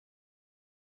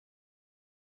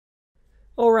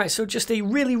Alright, so just a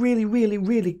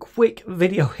really quick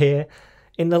video here.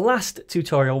 In the last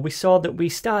tutorial, we saw that we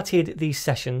started these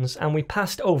sessions and we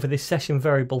passed over this session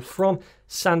variable from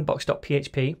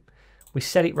sandbox.php. We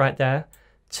set it right there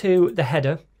to the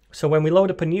header. So when we load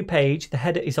up a new page, the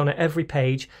header is on every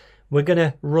page. We're going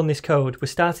to run this code. We're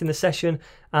starting the session,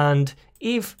 and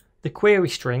if the query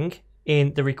string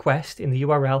in the request, in the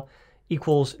URL,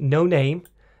 equals no name,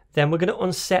 then we're going to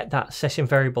unset that session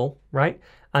variable, right?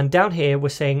 And down here, we're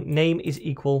saying name is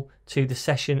equal to the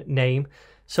session name.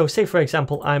 So say, for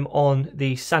example, I'm on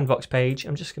the sandbox page.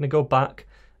 I'm just going to go back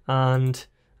and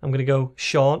I'm going to go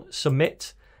Sean,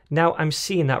 submit. Now I'm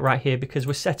seeing that right here because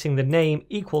we're setting the name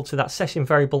equal to that session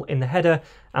variable in the header,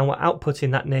 and we're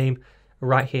outputting that name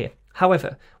right here.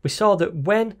 However, we saw that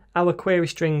when our query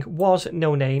string was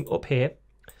no name up here,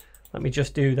 let me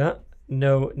just do that,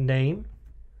 no name,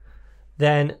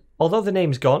 then although the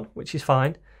name's gone, which is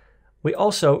fine, we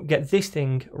also get this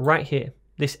thing right here,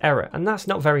 this error, and that's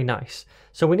not very nice.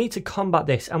 So we need to combat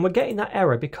this, and we're getting that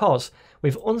error because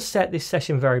we've unset this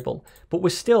session variable, but we're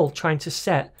still trying to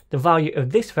set the value of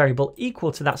this variable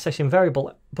equal to that session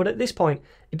variable, but at this point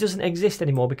it doesn't exist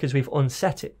anymore because we've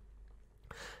unset it.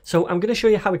 So I'm going to show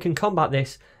you how we can combat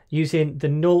this using the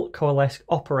null coalesce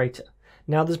operator.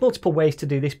 Now there's multiple ways to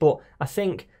do this, but I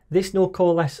think this null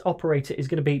coalesce operator is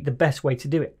going to be the best way to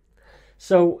do it.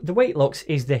 So the way it looks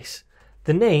is this.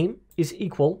 The name is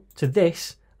equal to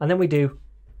this, and then we do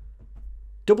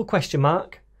double question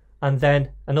mark and then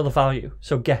another value,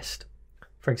 so guessed,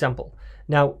 for example.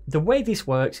 Now the way this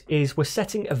works is we're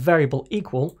setting a variable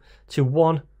equal to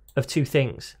one of two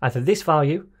things, either this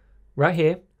value right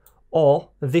here or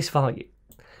this value.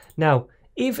 Now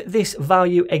if this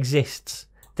value exists,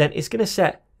 then it's going to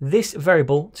set this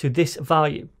variable to this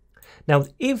value. Now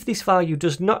if this value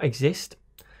does not exist,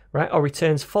 right, or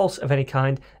returns false of any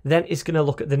kind, then it's going to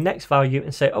look at the next value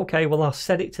and say, okay, well, I'll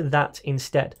set it to that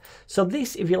instead. So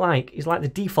this, if you like, is like the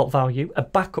default value, a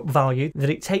backup value that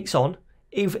it takes on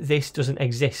if this doesn't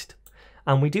exist.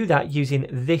 And we do that using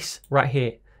this right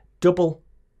here, double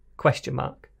question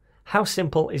mark. How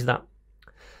simple is that?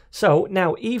 So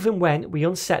now, even when we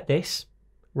unset this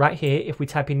right here, if we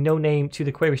type in no name to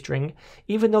the query string,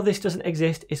 even though this doesn't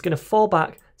exist, it's going to fall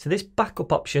back to this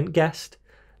backup option, guessed,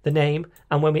 the name,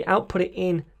 and when we output it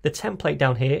in the template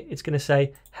down here, it's going to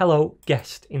say hello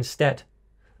guest instead.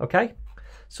 Okay,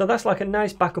 so that's like a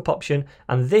nice backup option,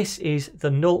 and this is the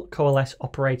null coalesce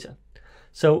operator.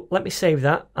 So let me save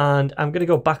that, and I'm going to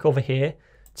go back over here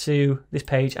to this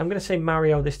page. I'm going to say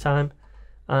Mario this time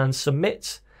and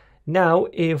submit. Now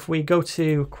if we go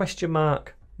to question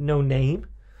mark no name,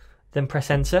 then press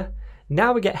enter,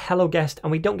 now we get hello guest,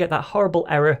 and we don't get that horrible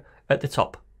error at the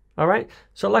top. All right,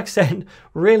 so like I said,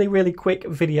 really quick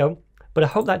video, but I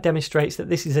hope that demonstrates that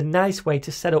this is a nice way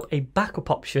to set up a backup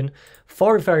option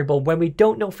for a variable when we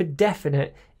don't know for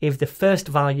definite if the first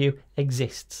value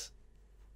exists.